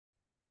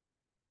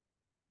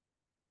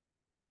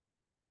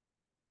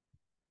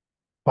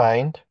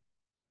find,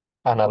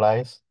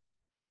 analyze,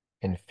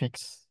 and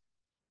fix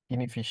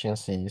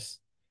inefficiencies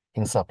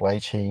in supply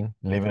chain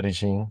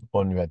leveraging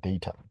on your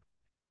data.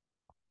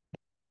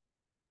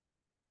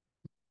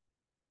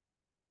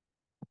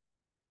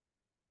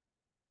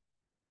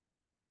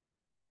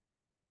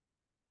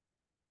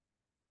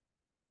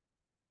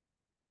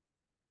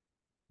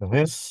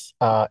 These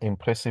are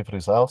impressive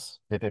results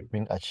that have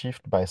been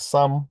achieved by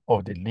some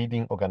of the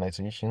leading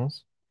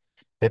organizations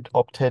that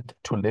opted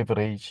to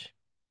leverage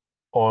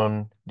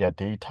on their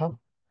data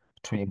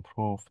to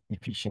improve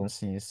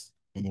efficiencies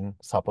in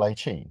supply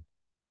chain.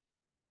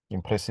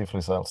 Impressive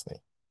results there.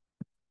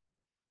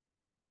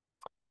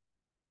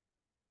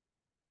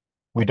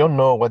 We don't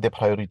know what the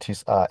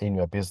priorities are in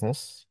your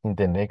business in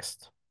the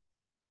next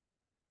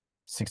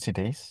 60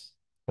 days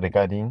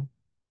regarding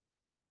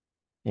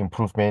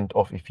improvement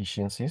of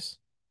efficiencies.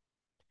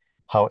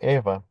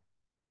 However,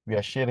 we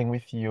are sharing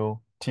with you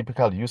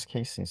typical use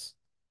cases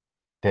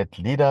that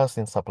leaders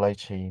in supply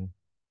chain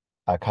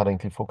are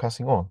currently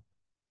focusing on.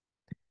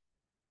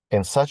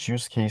 And such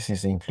use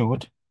cases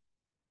include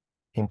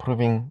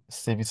improving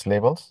service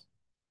levels,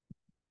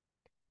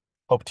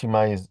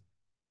 optimizing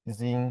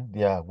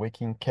their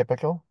working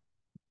capital,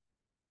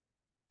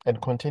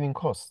 and containing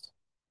costs.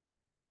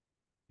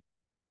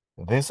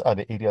 These are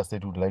the areas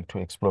that we'd like to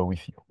explore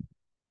with you.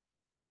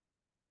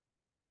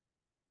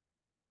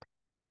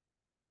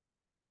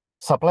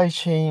 Supply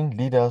chain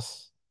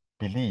leaders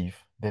believe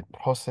that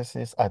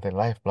processes are the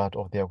lifeblood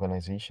of their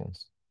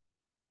organizations.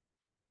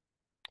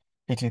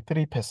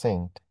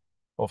 83%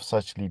 of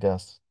such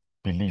leaders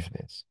believe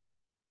this.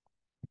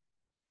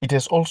 It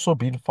has also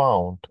been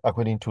found,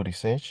 according to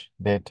research,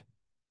 that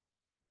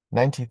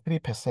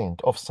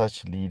 93% of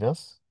such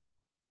leaders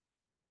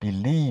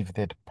believe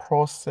that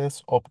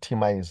process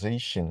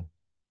optimization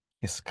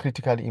is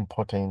critically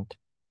important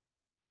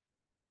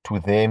to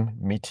them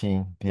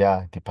meeting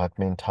their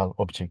departmental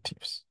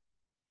objectives.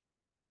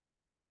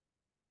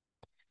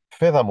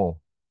 Furthermore,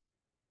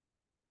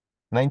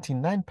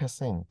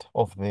 99%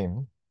 of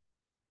them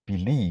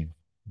believe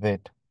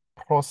that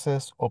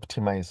process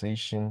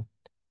optimization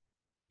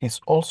is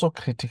also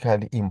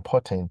critically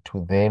important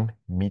to them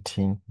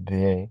meeting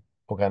their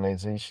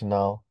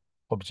organizational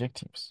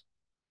objectives.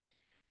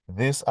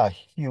 These are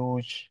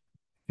huge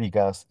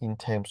figures in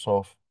terms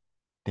of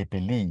the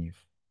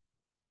belief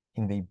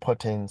in the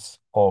importance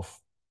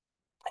of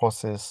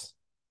process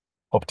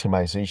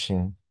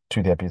optimization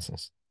to their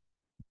business.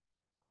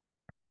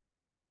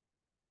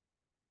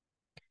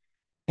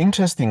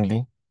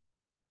 Interestingly,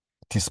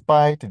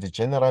 despite the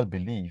general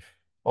belief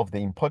of the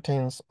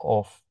importance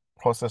of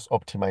process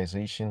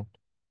optimization,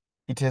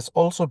 it has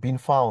also been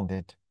found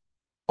that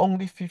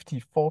only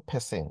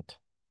 54%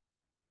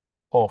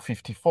 or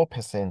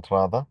 54%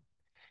 rather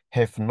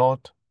have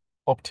not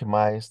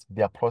optimized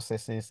their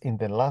processes in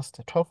the last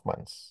 12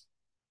 months.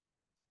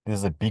 This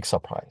is a big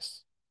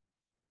surprise.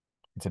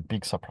 It's a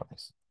big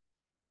surprise.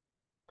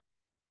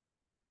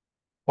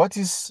 What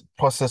is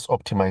process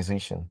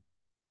optimization?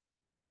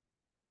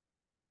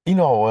 In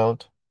our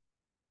world,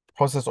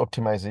 process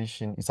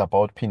optimization is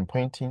about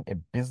pinpointing a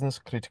business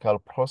critical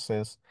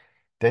process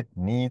that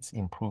needs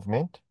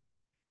improvement,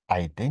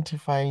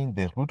 identifying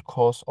the root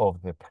cause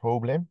of the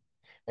problem,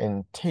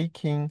 and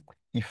taking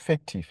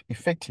effective,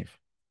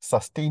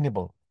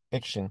 sustainable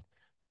action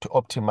to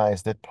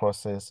optimize that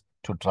process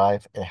to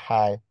drive a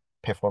high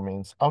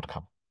performance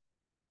outcome.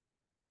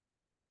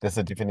 That's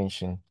the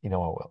definition in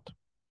our world.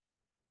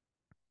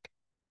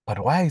 But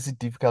why is it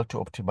difficult to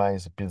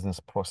optimize business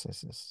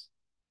processes?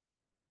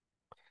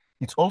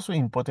 It's also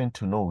important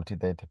to note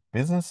that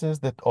businesses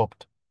that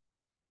opt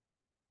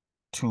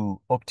to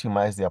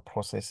optimize their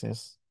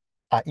processes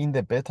are in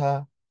the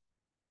better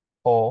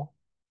or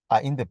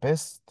are in the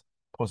best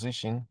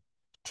position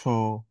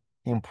to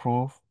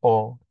improve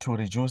or to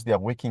reduce their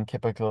working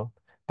capital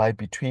by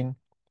between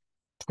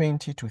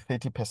 20 to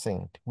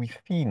 30%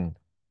 within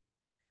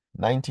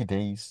 90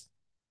 days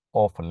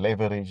of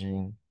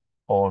leveraging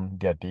on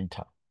their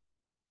data.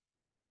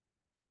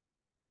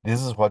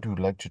 This is what we would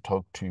like to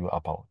talk to you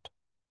about.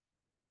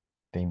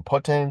 The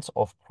importance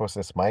of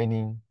process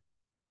mining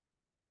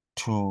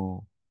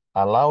to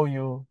allow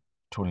you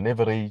to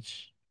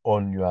leverage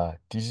on your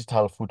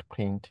digital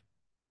footprint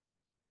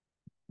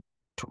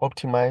to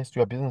optimize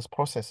your business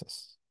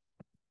processes.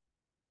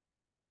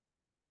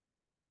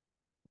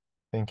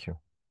 Thank you.